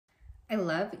I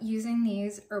love using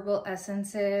these Herbal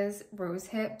Essences Rose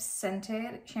Hips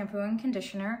Scented Shampoo and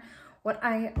Conditioner. What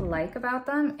I like about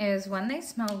them is one, they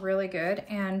smell really good,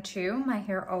 and two, my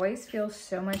hair always feels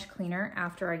so much cleaner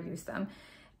after I use them.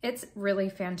 It's really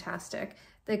fantastic.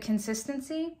 The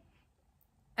consistency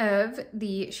of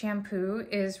the shampoo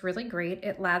is really great.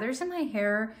 It lathers in my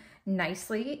hair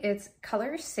nicely. It's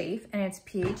color safe and it's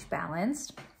pH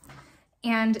balanced.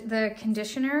 And the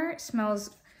conditioner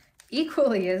smells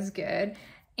equally as good,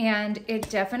 and it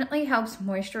definitely helps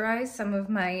moisturize some of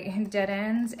my dead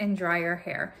ends and drier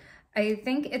hair. I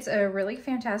think it's a really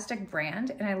fantastic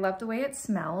brand and I love the way it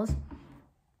smells.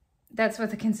 That's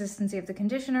what the consistency of the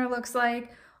conditioner looks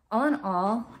like. All in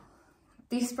all,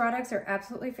 these products are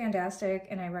absolutely fantastic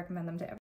and I recommend them to everyone.